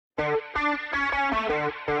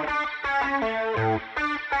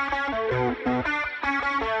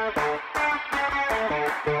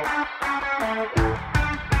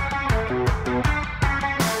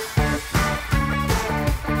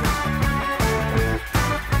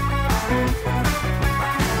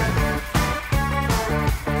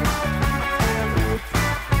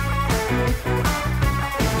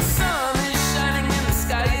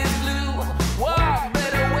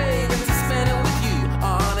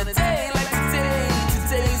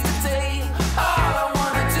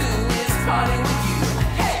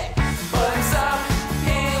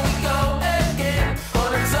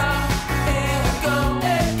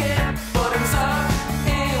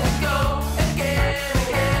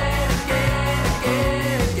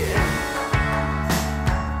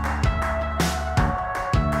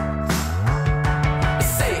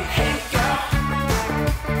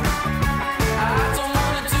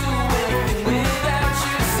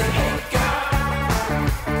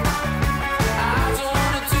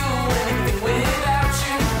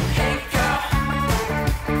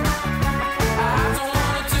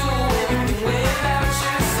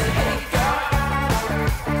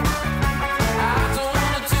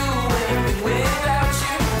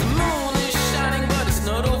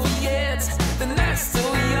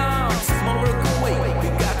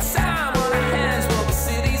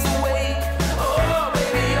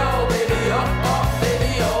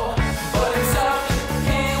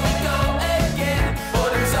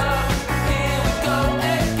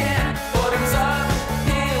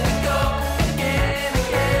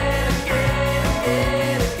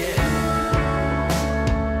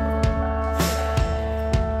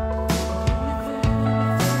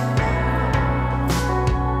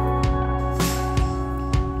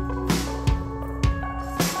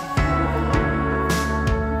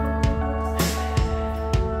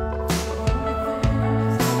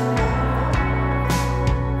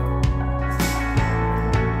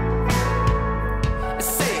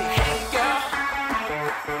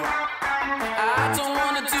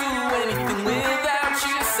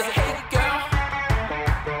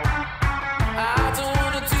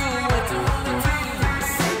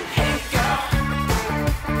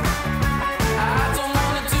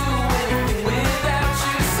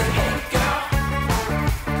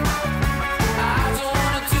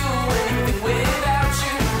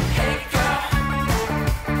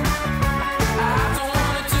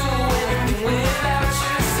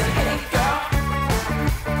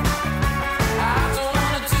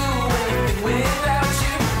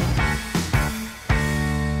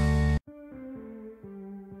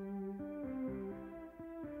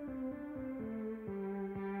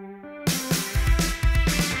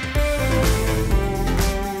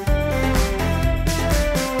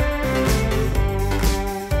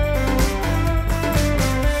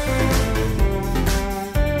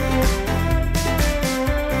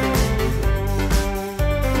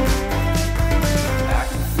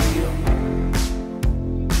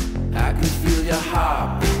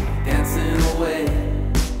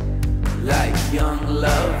young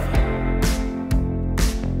love.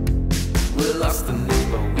 We're lost in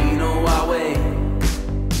it, but we know our way.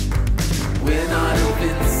 We're not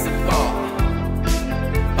invincible,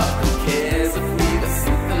 but who cares if we got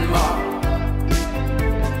something more?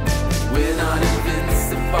 We're not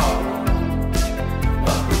invincible,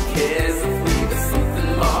 but who cares if we got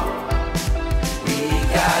something more? We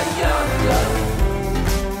got young love.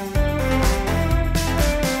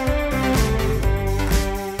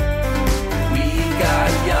 We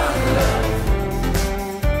got young love.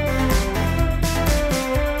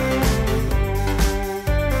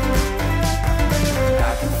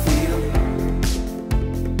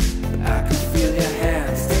 I can feel your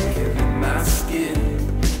hands sticking in my skin.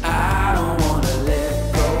 I don't wanna let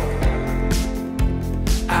go.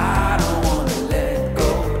 I don't wanna let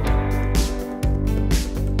go.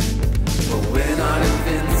 But we're not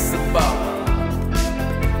invincible.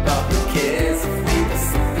 But who cares if we got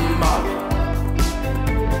something more?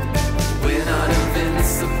 We're not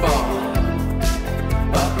invincible.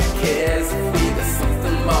 But who cares if we got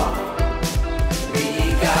something more? We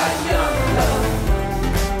got young love.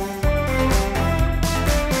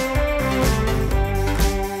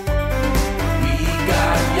 We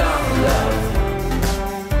got young love.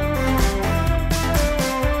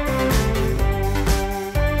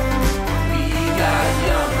 We got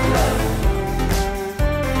young love.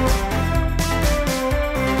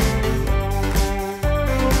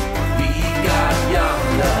 We got young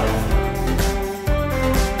love.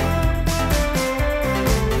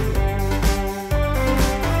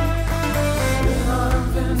 We're not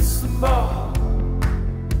invincible,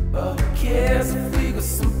 but who cares if we got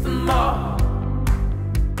something more?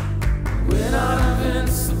 We're not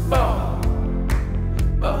invincible,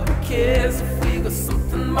 but who cares if we got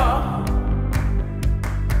something more?